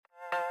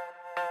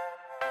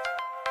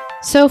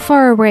So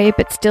far away,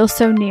 but still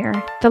so near.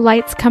 The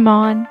lights come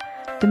on,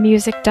 the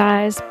music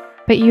dies,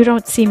 but you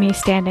don't see me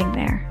standing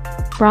there.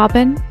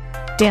 Robin,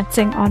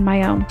 dancing on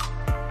my own.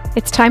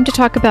 It's time to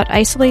talk about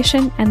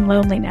isolation and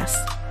loneliness.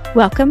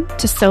 Welcome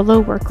to Solo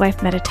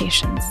Work-Life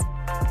Meditations.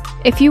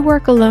 If you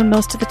work alone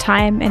most of the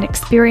time and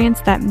experience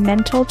that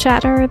mental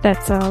chatter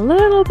that's a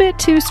little bit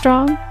too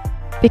strong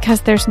because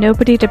there's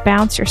nobody to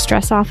bounce your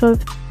stress off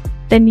of,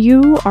 then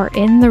you are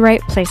in the right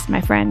place,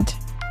 my friend.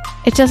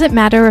 It doesn't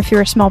matter if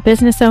you're a small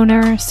business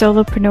owner,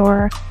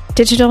 solopreneur,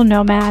 digital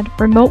nomad,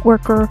 remote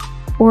worker,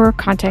 or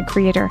content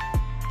creator.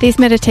 These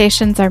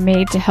meditations are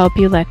made to help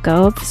you let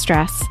go of the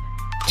stress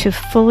to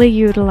fully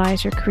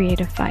utilize your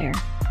creative fire.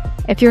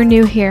 If you're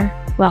new here,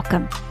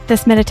 welcome.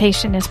 This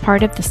meditation is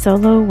part of the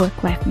Solo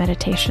Work-Life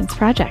Meditations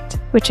project,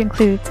 which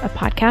includes a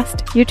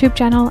podcast, YouTube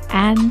channel,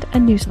 and a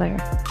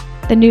newsletter.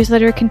 The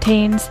newsletter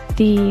contains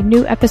the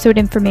new episode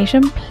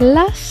information,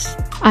 plus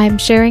I'm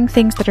sharing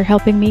things that are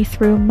helping me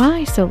through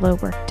my solo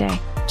workday.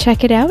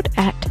 Check it out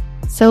at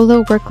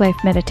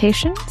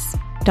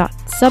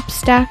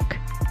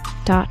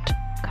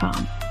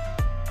soloworklifemeditations.substack.com.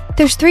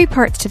 There's 3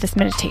 parts to this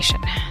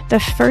meditation. The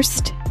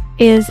first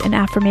is an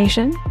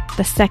affirmation,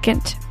 the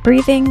second,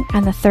 breathing,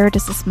 and the third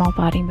is a small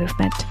body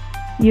movement.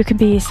 You can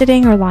be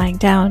sitting or lying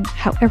down,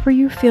 however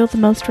you feel the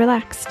most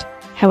relaxed.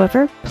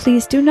 However,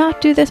 please do not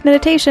do this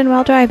meditation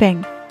while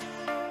driving.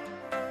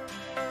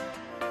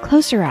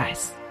 Close your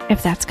eyes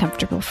if that's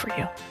comfortable for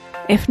you.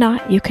 If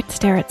not, you can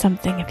stare at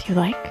something if you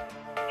like.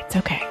 It's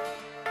okay.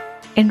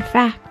 In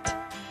fact,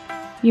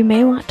 you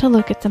may want to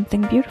look at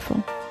something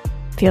beautiful.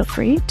 Feel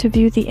free to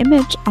view the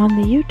image on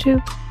the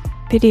YouTube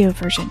video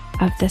version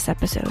of this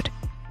episode.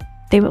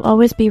 They will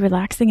always be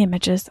relaxing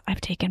images I've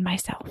taken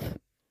myself.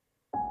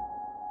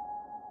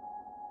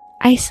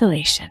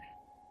 Isolation.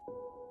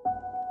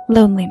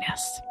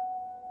 Loneliness.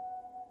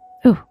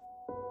 Ooh,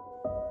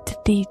 did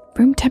the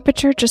room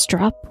temperature just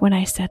drop when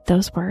I said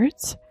those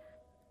words?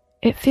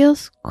 It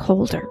feels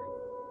colder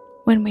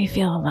when we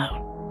feel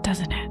alone,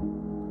 doesn't it?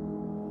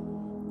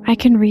 I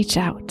can reach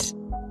out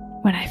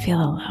when I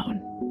feel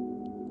alone.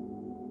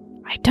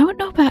 I don't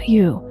know about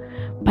you,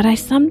 but I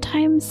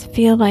sometimes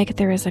feel like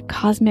there is a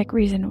cosmic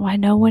reason why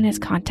no one is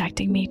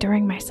contacting me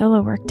during my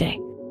solo workday.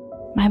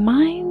 My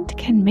mind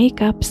can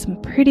make up some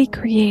pretty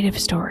creative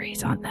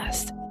stories on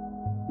this.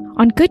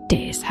 On good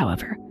days,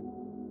 however,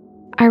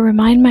 I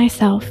remind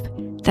myself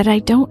that I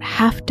don't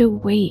have to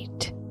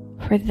wait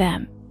for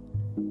them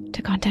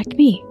to contact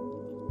me.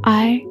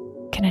 I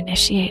can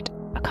initiate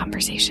a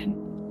conversation.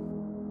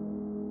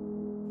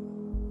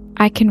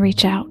 I can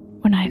reach out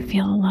when I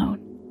feel alone.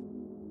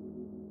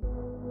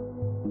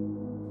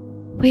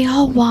 We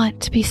all want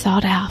to be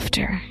sought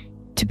after,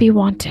 to be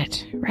wanted,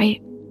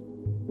 right?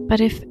 But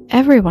if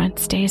everyone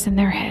stays in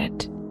their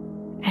head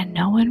and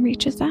no one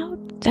reaches out,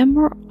 then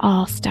we're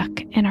all stuck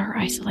in our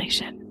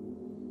isolation.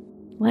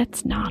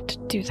 Let's not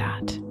do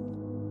that.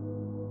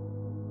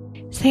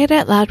 Say it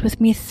out loud with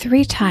me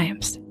 3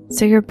 times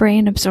so your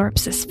brain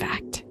absorbs this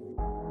fact.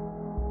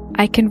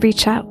 I can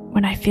reach out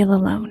when I feel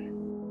alone.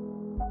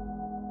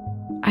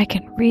 I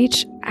can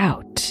reach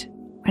out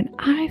when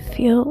I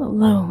feel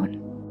alone.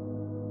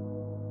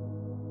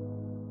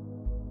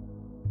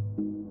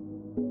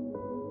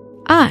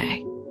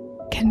 I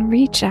can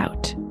reach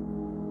out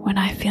when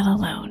I feel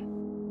alone.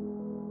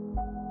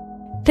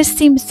 This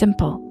seems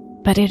simple,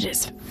 but it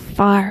is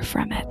far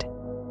from it.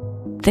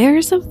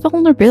 There's a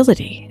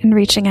vulnerability in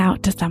reaching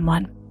out to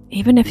someone,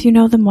 even if you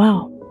know them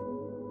well.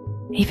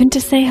 Even to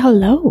say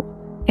hello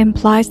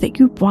implies that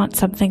you want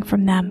something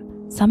from them,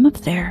 some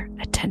of their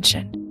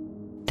attention.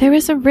 There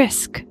is a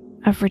risk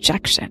of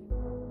rejection.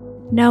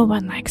 No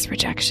one likes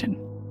rejection.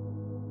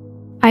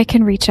 I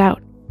can reach out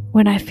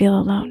when I feel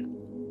alone.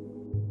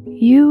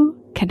 You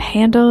can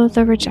handle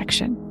the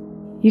rejection.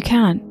 You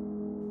can.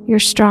 You're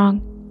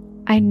strong.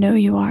 I know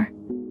you are.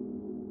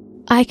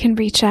 I can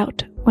reach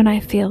out when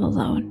I feel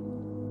alone.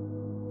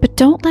 But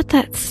don't let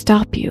that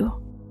stop you.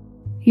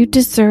 You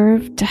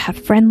deserve to have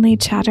friendly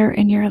chatter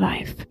in your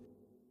life.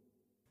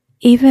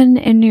 Even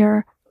in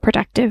your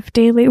productive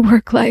daily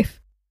work life,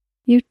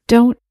 you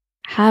don't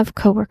have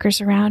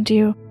coworkers around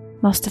you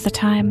most of the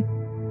time.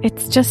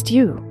 It's just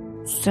you.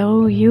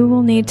 So you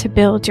will need to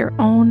build your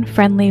own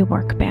friendly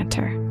work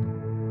banter.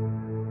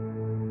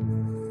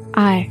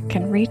 I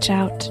can reach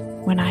out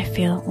when I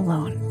feel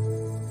alone.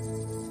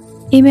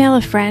 Email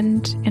a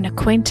friend, an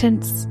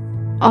acquaintance,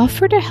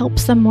 offer to help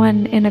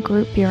someone in a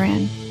group you're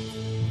in.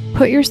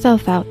 Put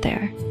yourself out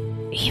there,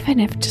 even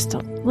if just a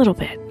little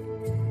bit.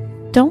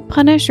 Don't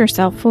punish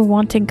yourself for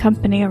wanting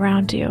company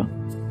around you,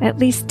 at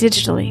least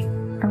digitally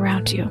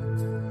around you.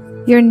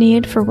 Your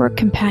need for work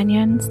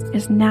companions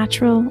is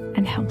natural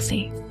and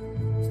healthy.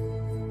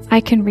 I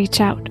can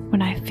reach out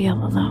when I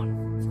feel alone.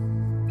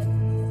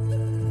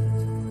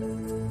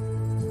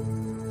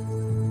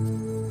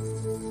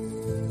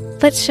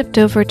 Let's shift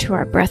over to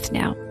our breath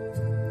now.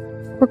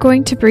 We're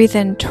going to breathe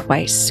in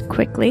twice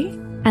quickly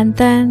and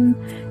then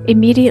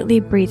immediately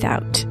breathe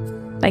out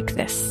like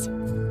this.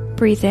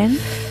 Breathe in,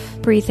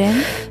 breathe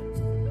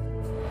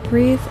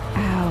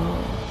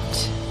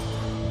out.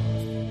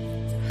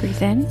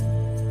 Breathe in,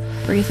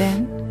 breathe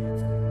in,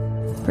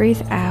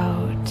 breathe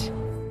out.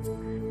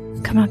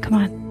 Come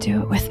on,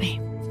 do it with me.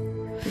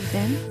 Breathe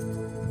in,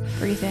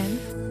 breathe in,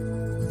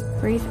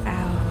 breathe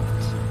out.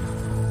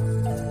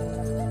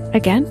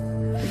 Again,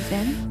 breathe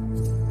in,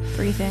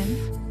 breathe in,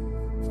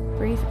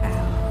 breathe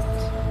out.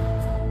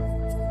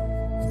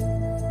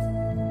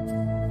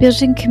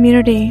 Building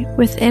community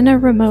within a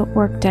remote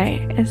workday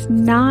is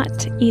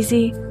not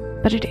easy,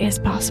 but it is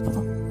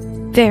possible.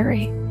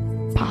 Very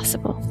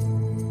possible.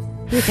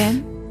 Breathe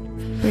in,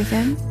 breathe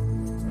in,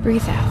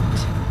 breathe out.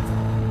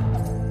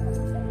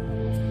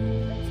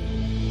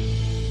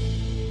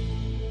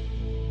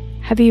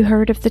 Have you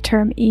heard of the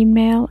term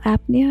email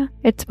apnea?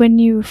 It's when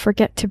you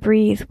forget to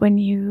breathe, when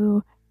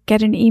you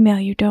get an email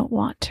you don't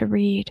want to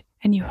read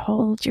and you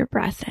hold your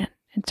breath in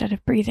instead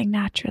of breathing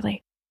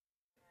naturally.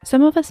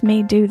 Some of us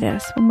may do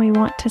this when we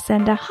want to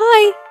send a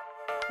hi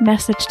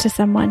message to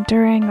someone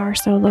during our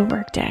solo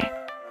workday.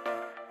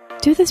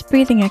 Do this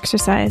breathing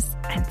exercise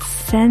and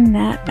send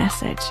that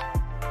message.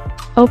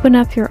 Open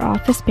up your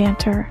office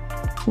banter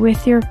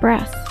with your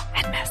breath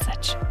and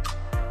message.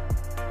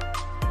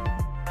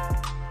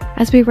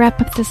 As we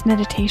wrap up this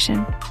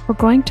meditation, we're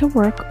going to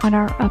work on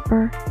our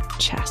upper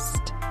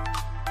chest.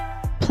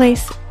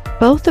 Place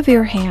both of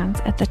your hands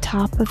at the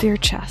top of your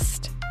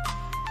chest,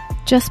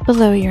 just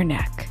below your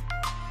neck.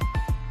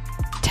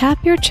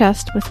 Tap your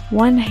chest with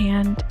one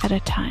hand at a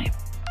time.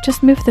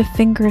 Just move the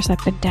fingers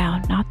up and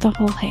down, not the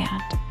whole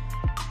hand.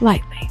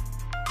 Lightly.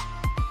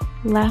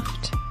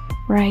 Left,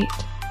 right,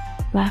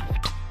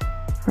 left,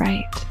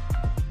 right,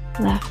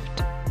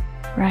 left,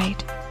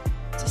 right.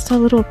 Just a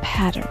little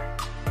patter.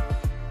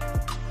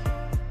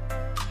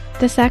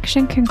 This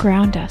action can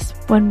ground us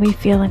when we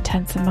feel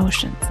intense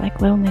emotions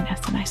like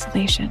loneliness and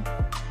isolation.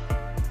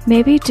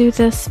 Maybe do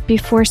this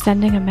before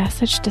sending a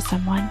message to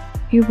someone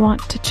you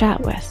want to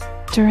chat with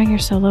during your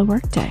solo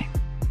workday.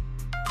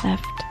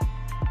 Left,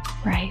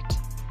 right,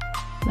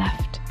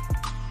 left,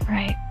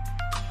 right,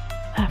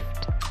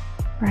 left,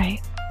 right.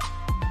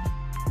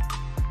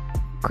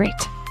 Great.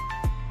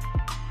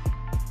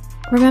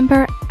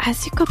 Remember,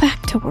 as you go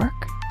back to work,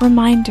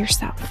 remind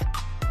yourself,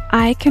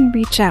 I can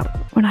reach out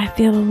when I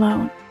feel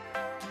alone.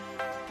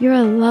 You're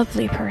a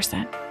lovely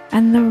person,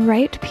 and the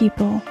right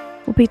people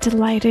will be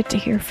delighted to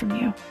hear from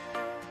you.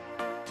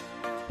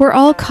 We're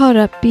all caught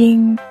up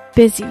being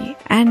busy,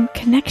 and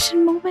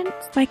connection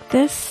moments like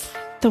this,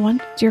 the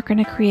ones you're going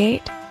to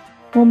create,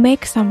 will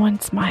make someone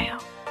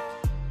smile.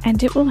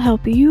 And it will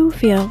help you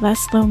feel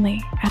less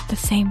lonely at the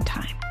same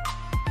time.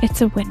 It's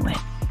a win-win.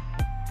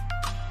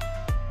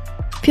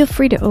 Feel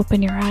free to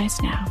open your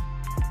eyes now.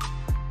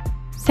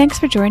 Thanks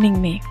for joining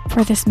me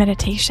for this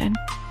meditation.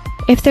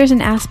 If there's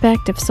an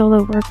aspect of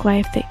solo work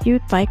life that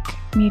you'd like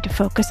me to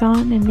focus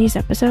on in these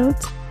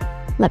episodes,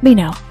 let me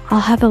know. I'll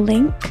have a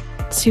link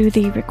to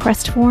the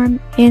request form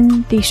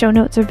in the show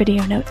notes or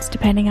video notes,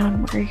 depending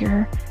on where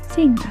you're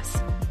seeing this.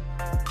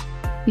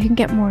 You can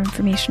get more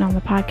information on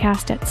the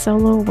podcast at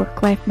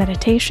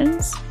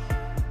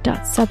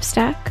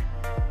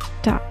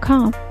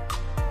soloworklifemeditations.substack.com.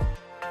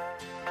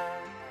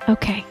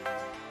 Okay,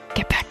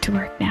 get back to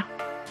work now.